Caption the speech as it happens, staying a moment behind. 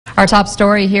Our top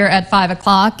story here at 5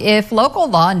 o'clock. If local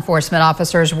law enforcement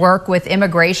officers work with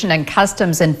immigration and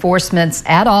customs enforcements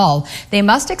at all, they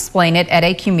must explain it at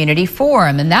a community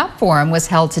forum, and that forum was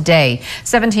held today.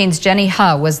 17's Jenny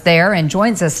Huh was there and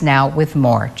joins us now with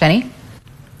more. Jenny?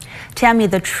 Tammy,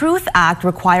 the Truth Act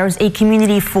requires a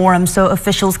community forum so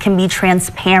officials can be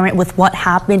transparent with what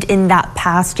happened in that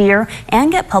past year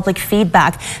and get public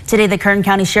feedback. Today, the Kern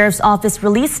County Sheriff's Office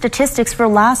released statistics for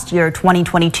last year,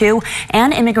 2022,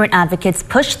 and immigrant advocates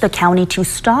pushed the county to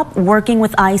stop working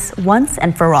with ICE once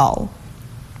and for all.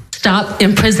 Stop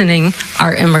imprisoning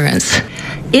our immigrants.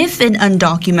 If an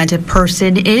undocumented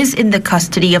person is in the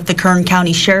custody of the Kern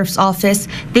County Sheriff's Office,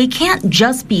 they can't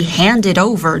just be handed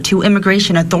over to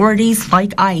immigration authorities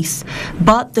like ICE.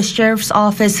 But the Sheriff's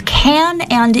Office can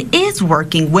and is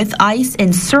working with ICE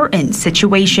in certain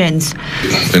situations.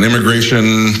 An immigration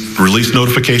release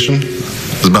notification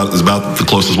is about the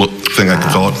closest thing I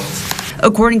can call it.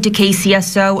 According to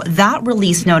KCSO, that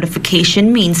release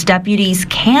notification means deputies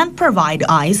can provide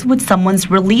ICE with someone's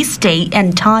release date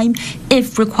and time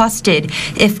if requested.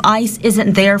 If ICE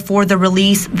isn't there for the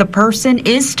release, the person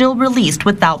is still released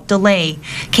without delay.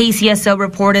 KCSO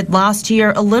reported last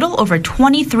year a little over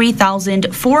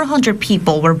 23,400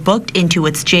 people were booked into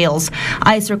its jails.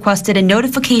 ICE requested a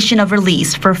notification of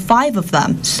release for 5 of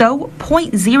them, so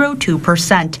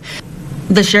 0.02%.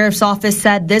 The Sheriff's Office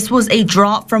said this was a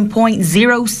drop from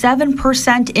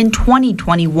 0.07% in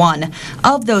 2021.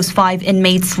 Of those 5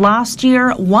 inmates last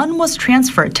year, 1 was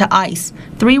transferred to ICE.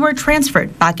 3 were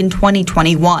transferred back in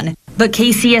 2021. But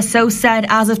KCSO said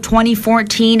as of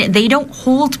 2014, they don't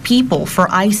hold people for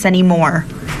ICE anymore.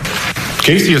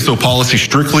 KCSO policy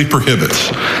strictly prohibits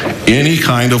any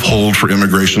kind of hold for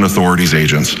immigration authorities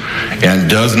agents and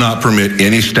does not permit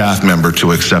any staff member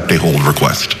to accept a hold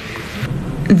request.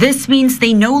 This means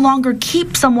they no longer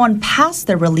keep someone past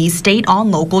their release date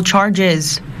on local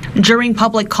charges. During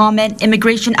public comment,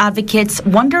 immigration advocates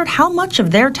wondered how much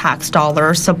of their tax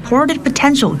dollars supported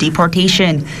potential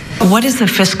deportation. What is the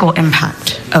fiscal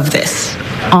impact of this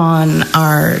on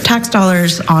our tax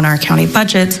dollars, on our county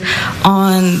budgets,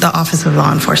 on the Office of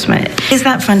Law Enforcement? Is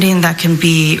that funding that can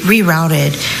be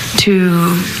rerouted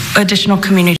to additional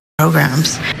community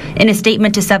programs? In a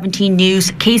statement to 17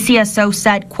 News, KCSO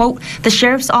said, quote, the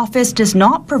Sheriff's Office does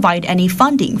not provide any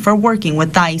funding for working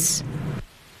with ICE.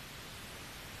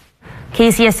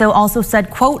 KCSO also said,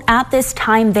 quote, at this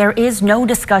time, there is no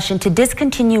discussion to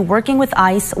discontinue working with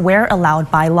ICE where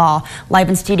allowed by law. Live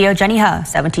in studio, Jenny Huh,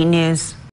 17 News.